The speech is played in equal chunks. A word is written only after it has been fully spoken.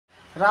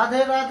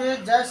Radhe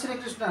Radhe, Jai Shri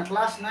Krishna,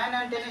 class 9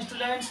 and 10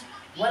 students,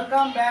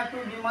 welcome back to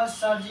Vimal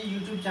Sarji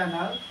YouTube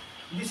channel.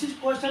 This is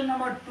question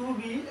number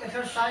 2b,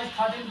 exercise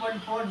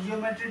 13.4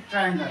 geometric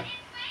triangle.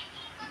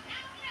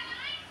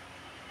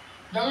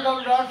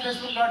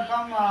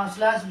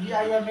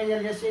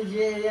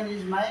 www.facebook.com/BIMALSAJAN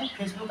is my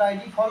Facebook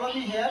ID. Follow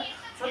me here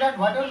so that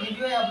whatever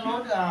video I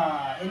upload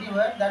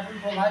anywhere, that will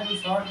provide you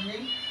short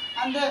link,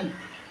 and then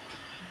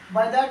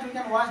by that you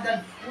can watch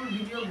that full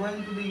video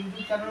going to the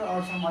YouTube channel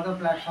or some other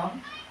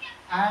platform.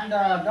 And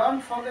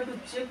don't forget to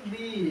check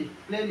the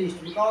playlist,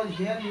 because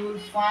here you will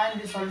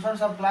find the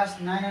solutions of class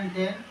 9 and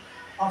 10,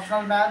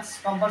 optional maths,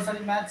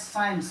 compulsory maths,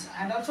 science,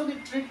 and also the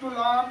trick to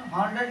learn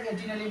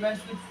 118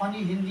 elements with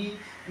funny Hindi,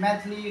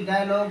 Mathli,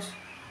 dialogues,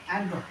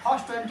 and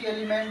first 20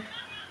 element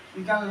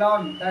you can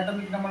learn the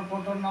atomic number,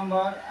 proton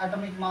number,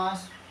 atomic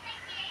mass,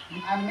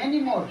 and many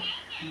more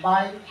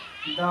by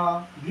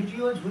the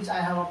videos which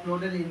I have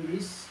uploaded in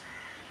this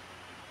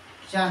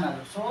channel.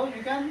 So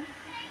you can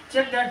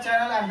check that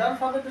channel, and don't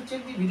forget to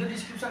check the video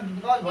description,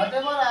 because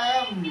whatever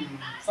I am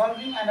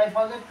solving and I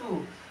forget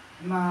to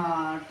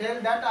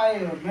tell that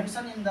I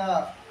mention in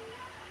the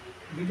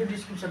video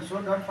description. So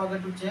don't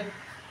forget to check.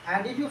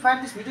 And if you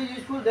find this video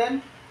useful,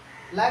 then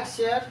like,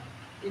 share.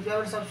 If you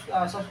haven't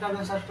subscribed,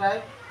 then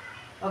subscribe.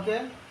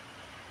 Okay.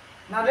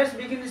 Now let's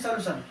begin the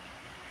solution.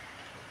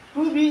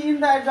 To be in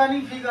the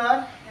adjoining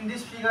figure, in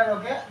this figure,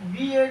 okay,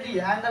 BAD,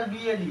 angle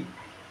BAD.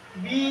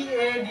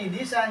 BAD,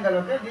 this angle,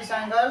 okay, this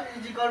angle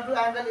is equal to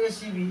angle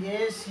ACB,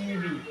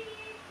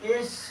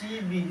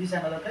 this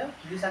angle, okay,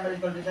 this angle is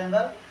equal to this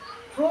angle.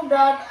 Prove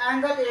that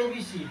angle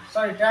ABC,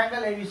 sorry,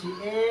 triangle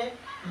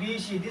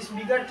ABC, this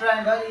bigger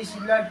triangle is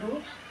similar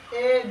to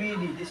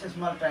ABD, this is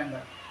small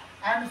triangle,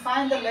 and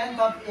find the length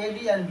of AD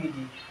and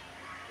BD.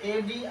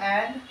 AD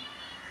and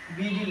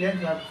BD length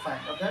you have to find,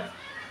 okay.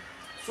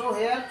 So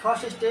here,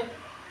 first step,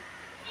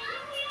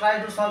 try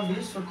to solve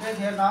this. So take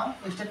here now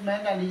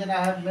statement and region.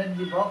 I have made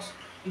the box.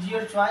 It's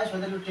your choice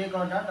whether you take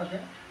or not,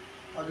 okay,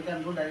 or you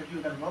can go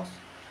directly to the box.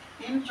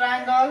 In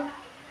triangle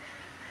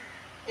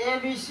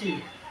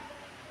ABC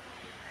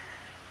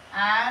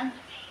and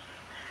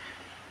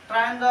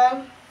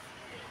triangle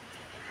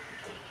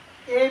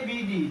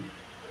ABD,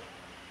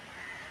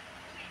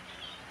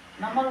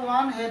 number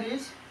one here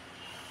is,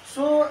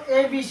 so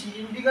ABC,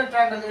 in bigger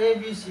triangle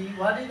ABC,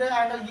 what is the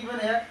angle given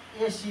here?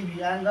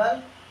 ACB,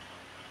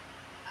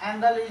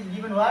 angle is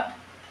given what?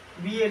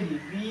 BAD.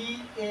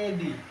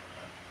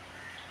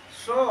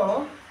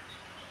 So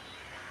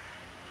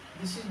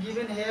this is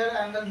given here,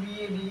 angle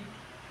BAD.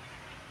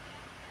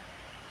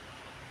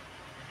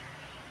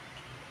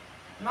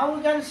 Now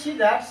we can see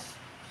that,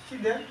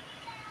 this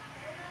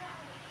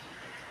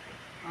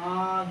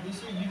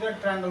is bigger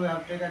triangle we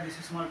have taken, this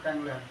is small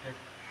triangle we have taken.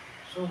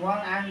 So one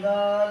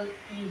angle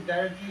is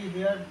directly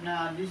here,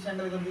 this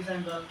angle is this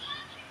angle,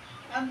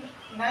 and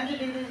 90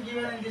 degrees is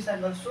given in this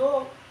angle.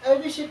 So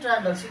ABC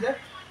triangle, see that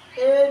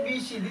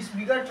ABC, this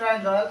bigger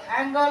triangle,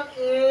 angle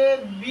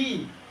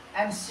AB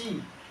and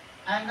C,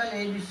 angle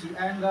ABC,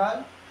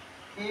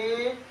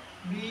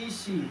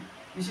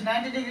 this is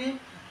 90 degree.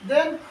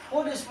 Then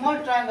for the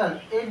small triangle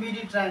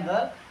ABD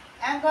triangle,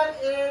 angle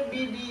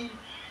ABD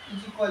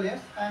is equal, yes,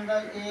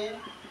 angle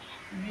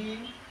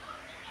ABD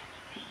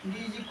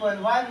is equal.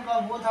 Why?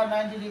 Because both are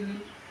 90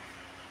 degree.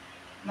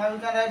 Now we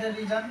can write the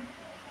region.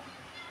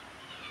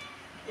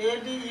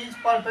 AD is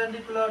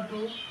perpendicular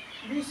to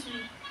BC.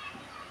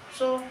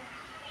 So,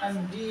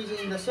 and D is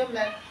in the same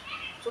line.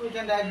 So we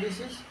can write this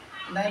is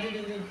 90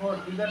 degree for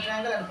bigger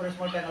triangle and for a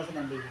small triangle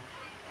 90 degree.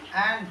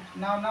 And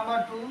now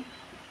number two,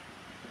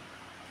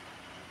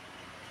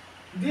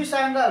 this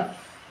angle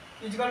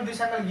is equal to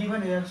this angle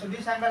given here. So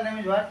this angle name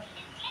is what?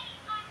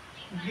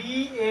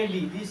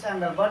 BAD, this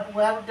angle. But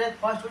we have to take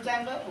first which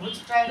angle?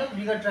 Which triangle?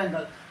 Bigger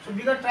triangle. So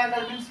bigger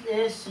triangle means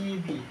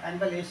ACB,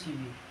 angle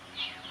ACB.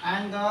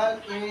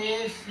 Angle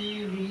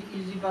ACB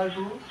is equal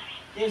to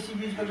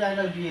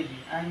angle BAD.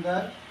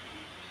 Angle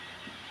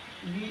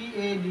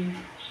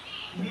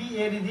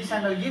BAD, this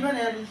angle given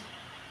here is.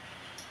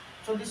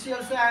 So this is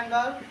also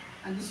angle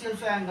and this is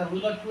also angle. We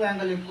got two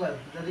angles equal.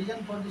 The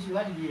reason for this is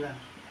what given.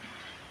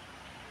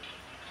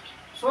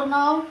 So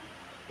now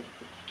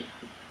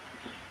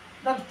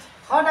the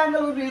third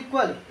angle will be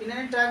equal in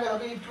any triangle.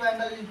 Okay, if two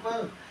angles is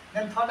equal,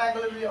 then third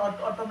angle will be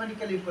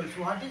automatically equal.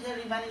 So what is the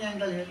remaining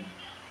angle here?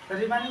 The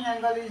remaining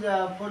angle is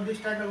for this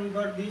triangle we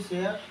got this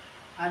here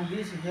and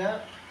this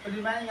here. The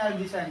remaining angle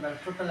this angle,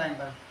 total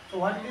angle. So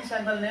what is this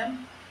angle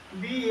name?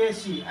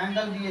 BAC,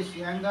 angle BAC.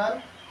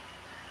 Angle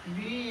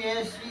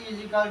BAC is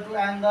equal to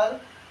angle.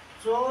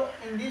 So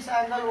in this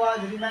angle was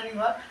remaining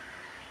what?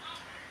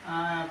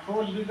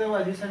 For bigger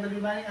was this angle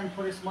remaining, and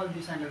for a small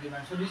this angle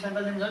remaining. So this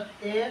angle name is what?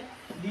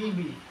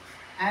 ADB.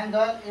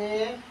 Angle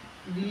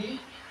ADB.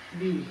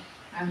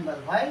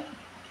 Angle. Why?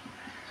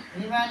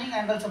 Remaining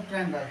angles of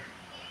triangle.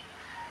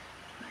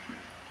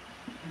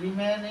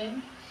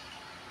 Remaining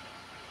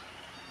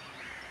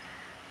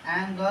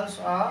angles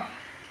of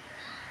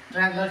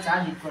triangles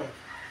are equal.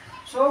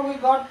 So we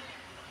got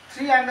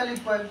three angles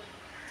equal.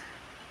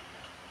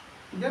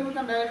 Then we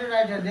can directly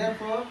write here.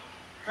 Therefore,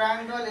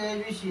 triangle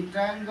ABC.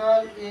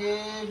 Triangle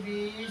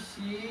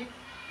ABC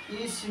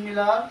is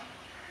similar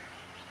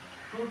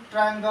to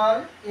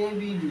triangle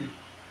ABD.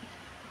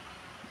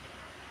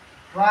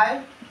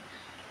 Why?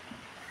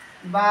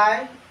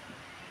 By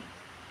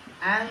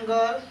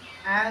angle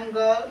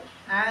axiom.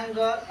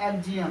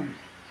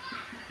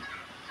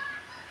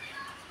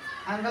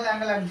 Angle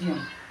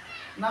axiom.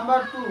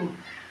 Number two.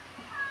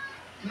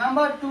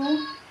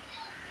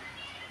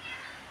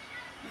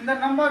 In the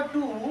number 2,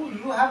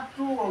 you have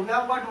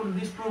got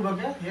this proof,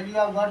 okay? Here you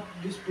have got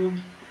this proof.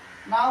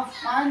 Now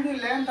find the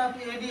length of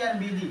AD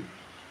and BD.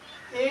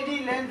 AD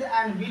length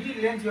and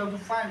BD length you have to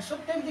find. So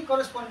take the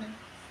corresponding.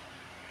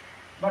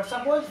 But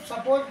suppose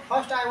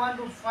first I want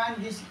to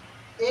find this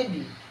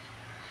AD.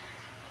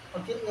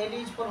 Okay, AD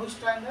is for which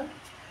triangle?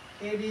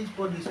 AD is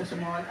for this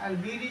small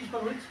and BD is for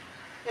which?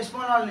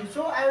 Small only.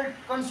 So I will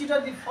consider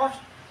the first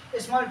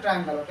small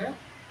triangle, okay?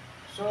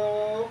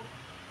 So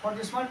for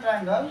the small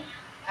triangle,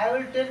 I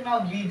will take now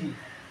BD.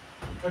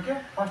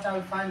 Okay, first I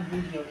will find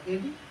BD of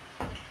AD.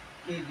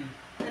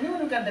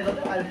 Anyone you can take,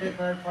 okay? I will take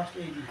first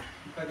AD.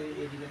 Because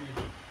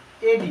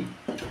AD.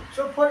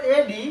 So for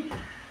AD,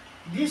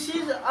 this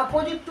is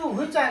opposite to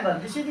which angle?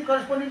 This is the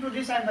corresponding to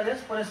this angle,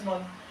 yes, for a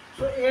small.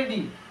 So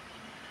AD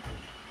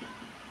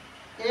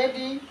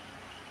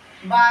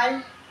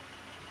by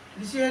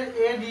this here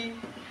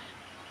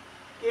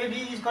AD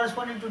is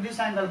corresponding to this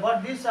angle,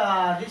 but this is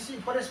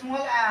for a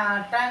small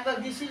triangle.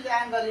 This is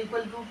angle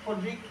equal to for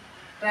big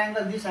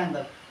triangle this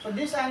angle. So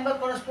this angle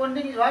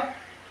corresponding is what?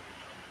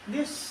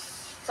 This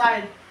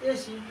side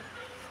AC.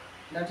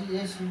 That is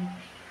AC.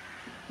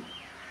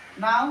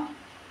 Now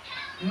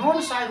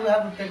known side we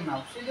have to take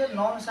now. See there,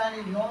 known side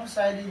is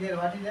there.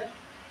 What is there?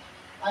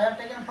 I have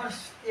taken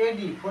first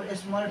AD for a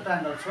small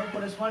triangle. So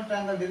for a small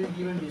triangle there is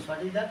given this.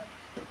 What is that?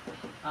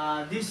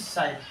 This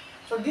side.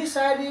 So this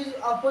side is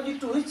opposite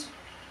to which?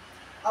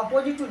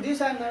 Opposite to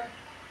this angle,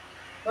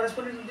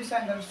 corresponding to this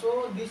angle.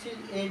 So this is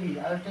AB.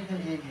 I will take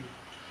an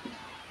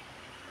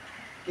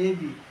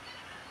AB.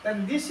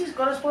 Then this is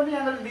corresponding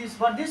angle to this,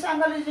 but this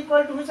angle is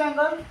equal to which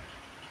angle?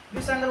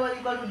 This angle was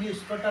equal to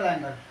this total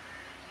angle.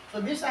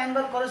 So this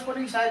angle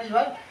corresponding side is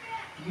what?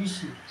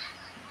 BC.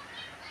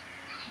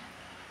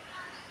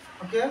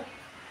 Okay.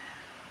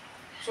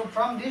 So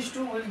from these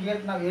two we will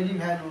get now AD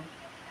value.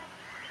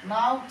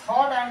 Now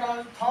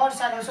third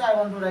side also I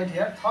want to write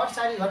here. Third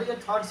side is, what is the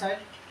third side?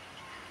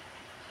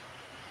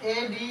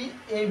 AD,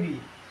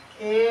 AB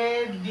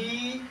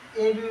we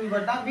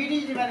got. Now BD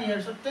is given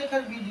here, so take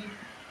her BD,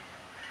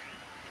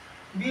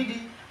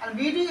 and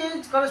BD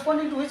is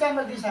corresponding to which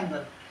angle? This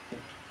angle.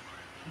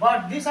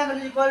 But this angle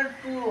is equal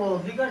to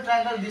bigger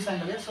triangle, this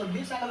angle. Yes? So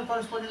this angle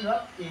corresponding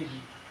to AB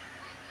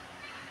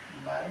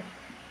by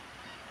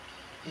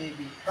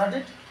AB. Got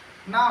it?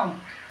 Now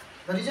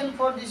the reason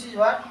for this is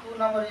what? 2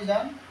 number is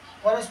on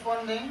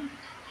corresponding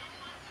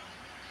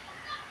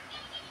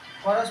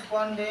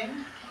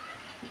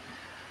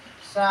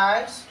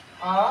sides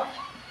of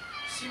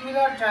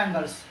similar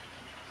triangles.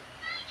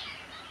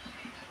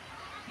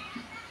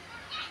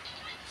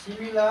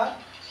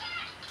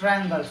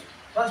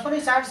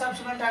 Corresponding sides of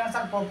similar triangles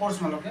are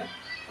proportional, okay?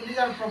 So these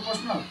are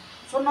proportional.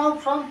 So now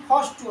from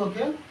first two,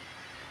 okay?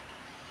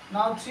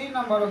 Now 3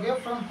 number, okay?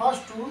 From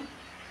first two,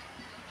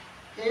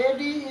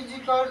 AD is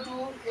equal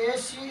to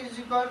AC is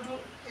equal to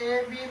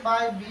AB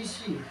by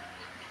BC.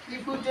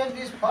 If we take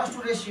this first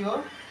two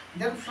ratio,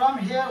 then from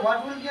here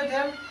what will get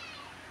here?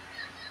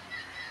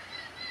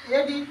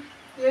 AD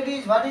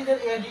is, what is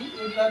the AD?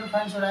 You can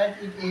find, so write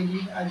it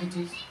AD as it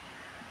is.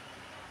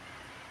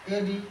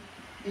 AD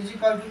is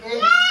equal to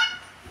AB.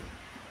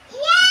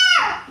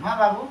 हाँ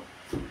बाबू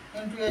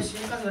into AC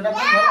का बेटा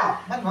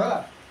बंद होगा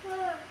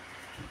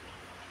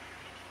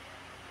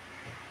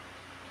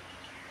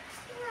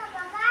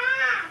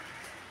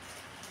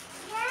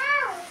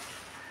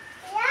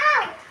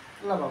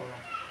ला बाबू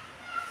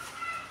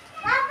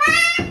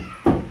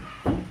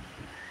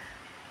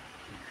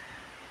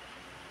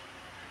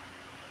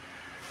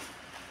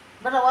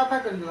बेटा wifi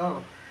कर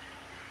दो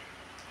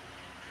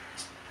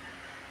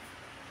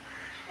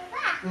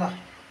ला.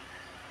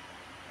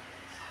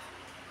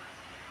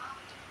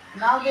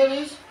 Now there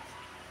is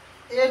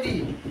AD.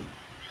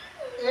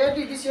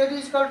 This AD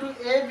is equal to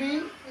AB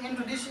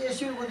into this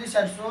AC will go this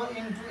side, so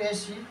into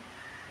AC,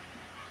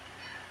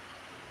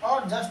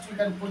 or just you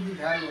can put the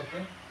value,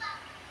 okay?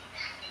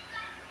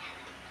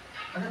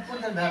 Okay,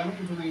 put the value,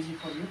 it will be easy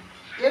for you.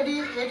 AD,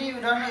 you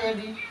don't know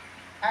AD,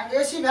 and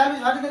AC value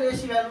is, what is the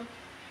AC value?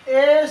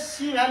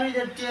 AC value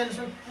is 10,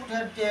 so put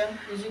here 10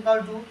 is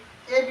equal to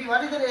AB.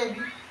 What is the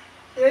AB?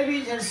 AB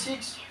is here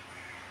 6,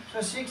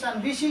 so 6,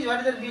 and BC is,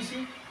 what is the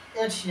BC?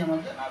 8 cm,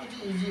 okay? Now it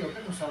is easy,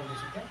 okay, to solve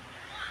this, okay?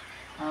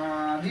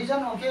 Region,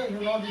 okay, you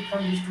know this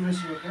from these two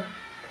ratio, okay?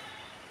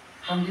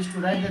 From these two,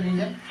 write the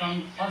region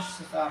from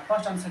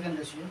first and second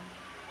ratio.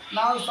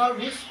 Now solve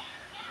this.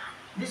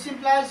 This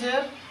implies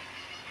here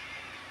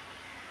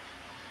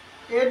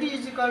AD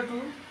is equal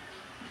to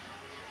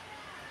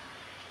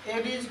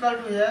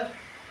here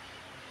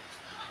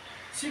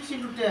 6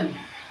 into 10.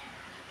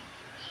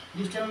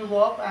 This 10 will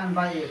go up and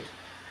by 8.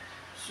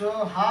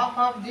 So half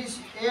of this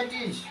 8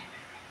 is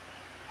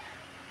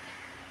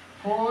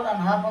 4 and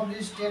half of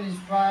this 10 is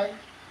 5.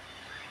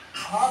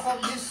 Half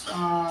of this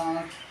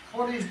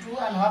 4 is 2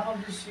 and half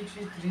of this 6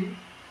 is 3.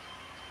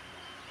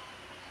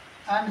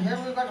 And here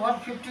we got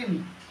what?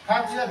 15.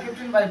 5 is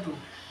 15 by 2.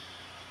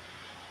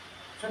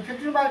 So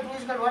 15 by 2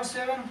 is got what?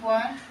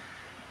 7.5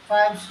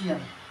 cm.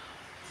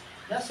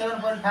 Yes,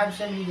 7.5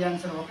 cm is the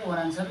answer. Okay, one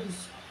answer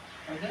is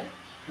okay.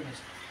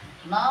 Finished.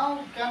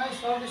 Now can I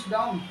solve this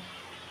down?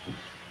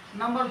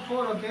 Number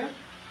 4. Okay.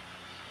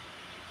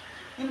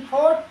 In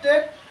 4,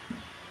 take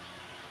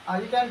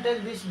you can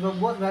take this,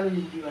 both values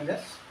is given.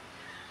 Yes,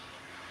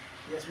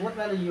 both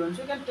values given.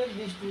 So you can take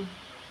these two.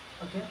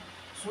 Okay.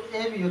 So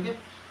AB. Okay.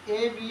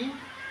 AB.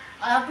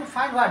 I have to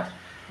find what?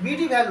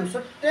 BD value.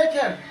 So take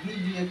here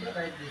BD. Okay.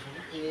 Write this.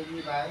 Okay.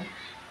 AB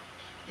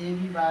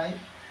by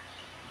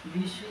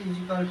BC is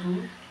equal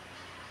to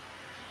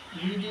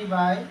BD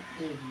by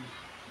AB.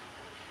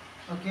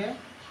 Okay.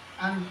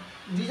 And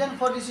reason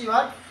for this is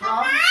what?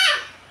 From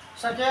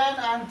second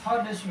and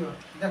third ratio.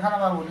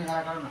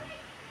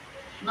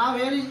 Now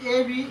here is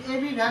AB.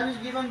 AB value is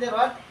given there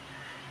what?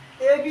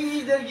 AB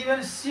is there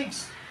given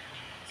 6.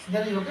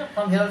 There is okay.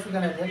 From here also you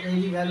can write that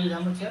AB value is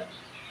how much here?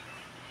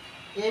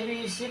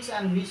 AB is 6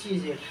 and BC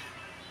is 8.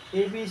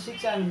 AB is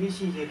 6 and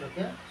BC is 8.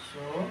 Okay. So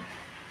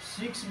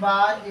 6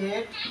 by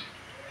 8.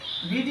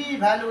 BD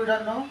value we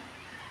don't know.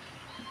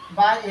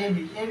 By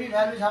AB. AB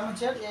value is how much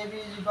here? AB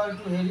is equal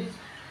to here is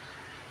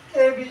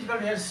AB is equal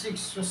to here 6.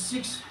 So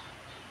 6.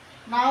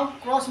 Now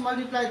cross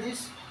multiply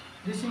this.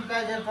 This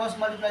implies here cross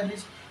multiply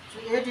this. So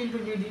 8 into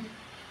BD.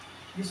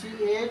 This is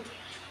 8.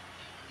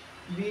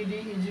 BD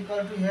is equal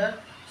to here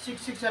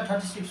 6 6 are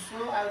 36.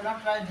 So I will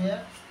not write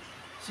here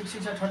 6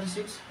 6 are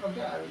 36.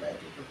 Okay, I will write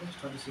it. Okay,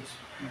 36.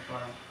 No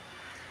problem.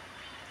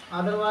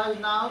 Otherwise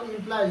now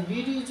implies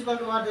BD is equal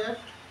to what here?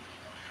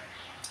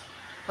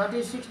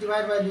 36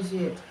 divided by this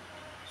 8.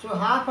 So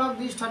half of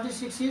this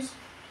 36 is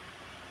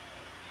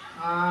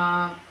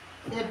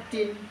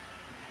 18,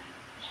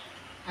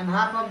 and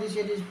half of this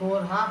 8 is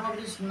 4. Half of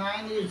this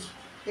 9 is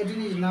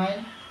 18 is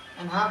 9,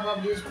 and half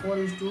of this 4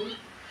 is 2.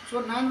 So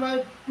 9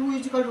 by 2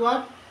 is equal to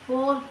what?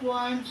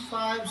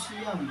 4.5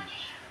 cm.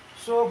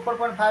 So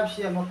 4.5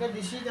 cm. Okay,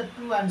 this is the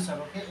two answer.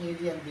 Okay,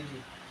 AD and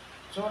BD.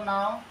 So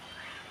now,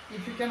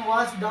 if you can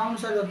watch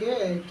downside,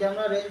 okay,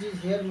 camera range is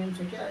here means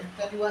okay.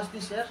 Can you watch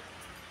this here?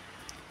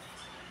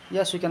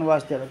 Yes, you can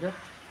watch there. Okay.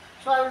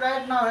 So I will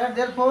write now here.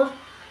 Therefore,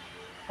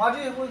 what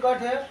is we got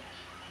here?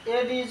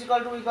 AD is equal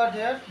to we got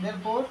here.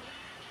 Therefore,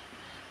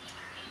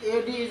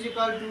 AD is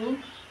equal to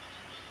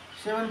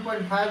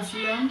 7.5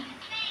 cm.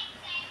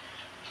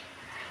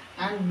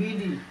 And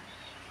BD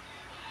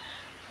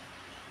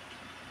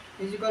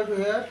is equal to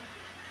here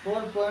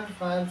 4.5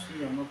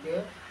 cm.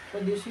 Okay, so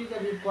this is the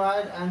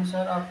required answer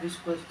of this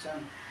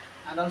question.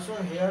 And also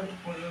here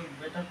for your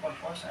better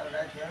purpose I will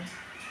write here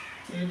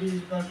AD is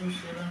equal to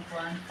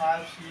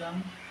 7.5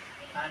 cm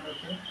and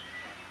okay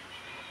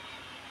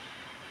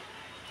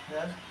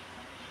here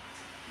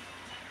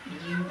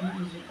BD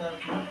is equal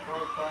to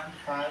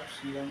 4.5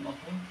 cm.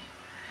 Okay,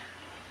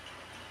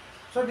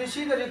 so this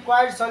is the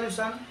required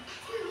solution.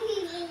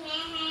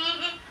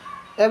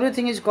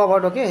 Everything is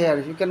covered. Okay, here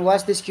you can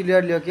watch this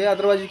clearly. Okay,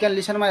 otherwise you can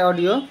listen my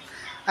audio.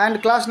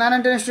 And class 9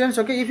 and 10 students,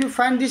 okay, if you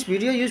find this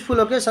video useful,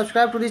 okay,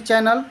 subscribe to this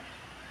channel.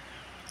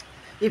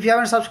 If you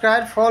haven't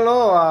subscribed,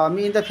 follow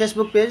me in the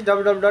Facebook page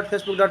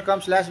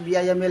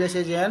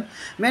www.facebook.com/bimlsagn.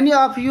 Many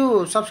of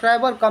you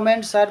subscriber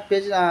comment sir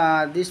page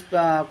this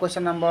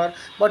question number,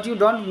 but you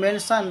don't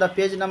mention the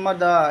page number,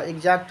 the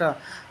exact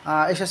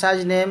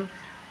exercise name.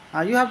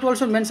 You have to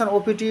also mention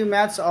OPT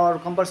maths or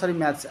compulsory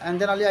maths, and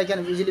then only I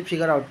can easily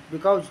figure out,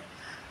 because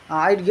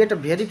I get a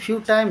very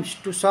few times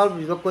to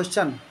solve the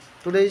question.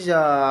 Today is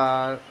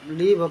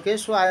leave. Okay,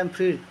 so I am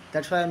free.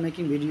 That's why I am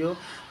making video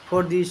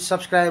for the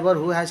subscriber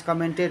who has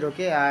commented.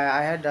 Okay,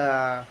 I had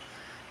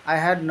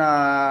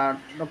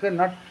okay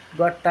not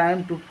got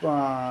time to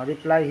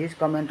reply his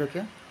comment.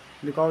 Okay,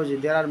 because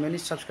there are many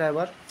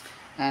subscribers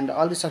and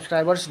all the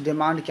subscribers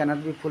demand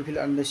cannot be fulfilled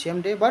on the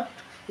same day. But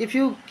if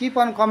you keep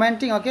on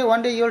commenting, okay,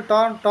 one day your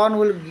turn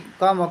will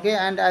come. Okay,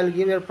 and I will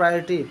give your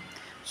priority.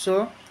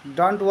 So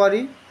don't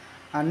worry.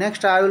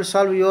 Next I will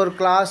solve your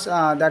class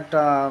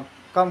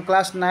come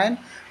class 9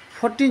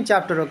 14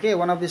 chapter. Okay,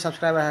 one of the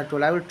subscriber had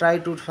told I will try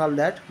to solve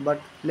that, but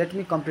let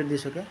me complete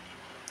this. Okay,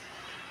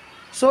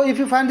 so if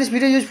you find this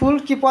video useful,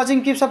 keep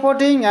watching, keep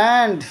supporting,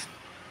 and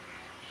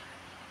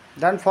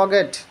don't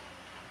forget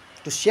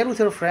to share with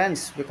your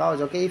friends, because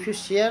okay, if you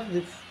share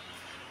the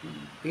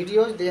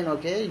videos, then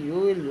okay, you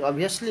will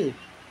obviously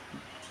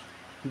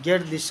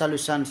get the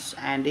solutions,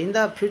 and in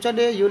the future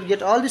day you will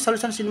get all the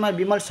solutions in my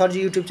Bimal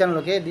Sarji YouTube channel.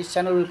 Okay, this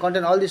channel will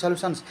contain all the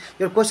solutions,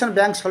 your question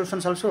bank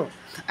solutions also.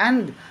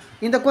 And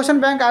in the question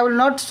bank I will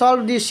not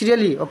solve this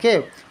serially.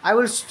 Okay, I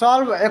will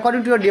solve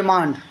according to your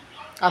demand.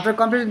 After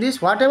completing this,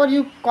 whatever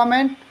you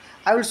comment,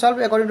 I will solve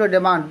according to your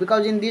demand,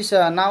 because in this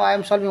now I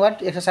am solving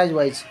what exercise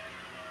wise,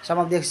 some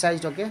of the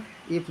exercise. Okay,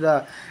 if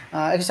the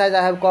exercise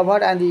I have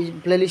covered and the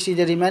playlist is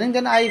remaining,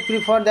 then I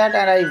prefer that,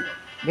 and I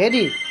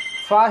very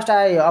fast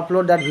I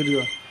upload that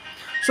video.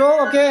 So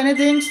okay,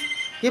 anything,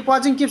 keep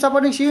watching, keep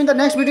supporting. See you in the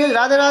next video.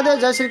 Radhe Radhe,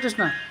 Jai Shri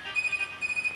Krishna.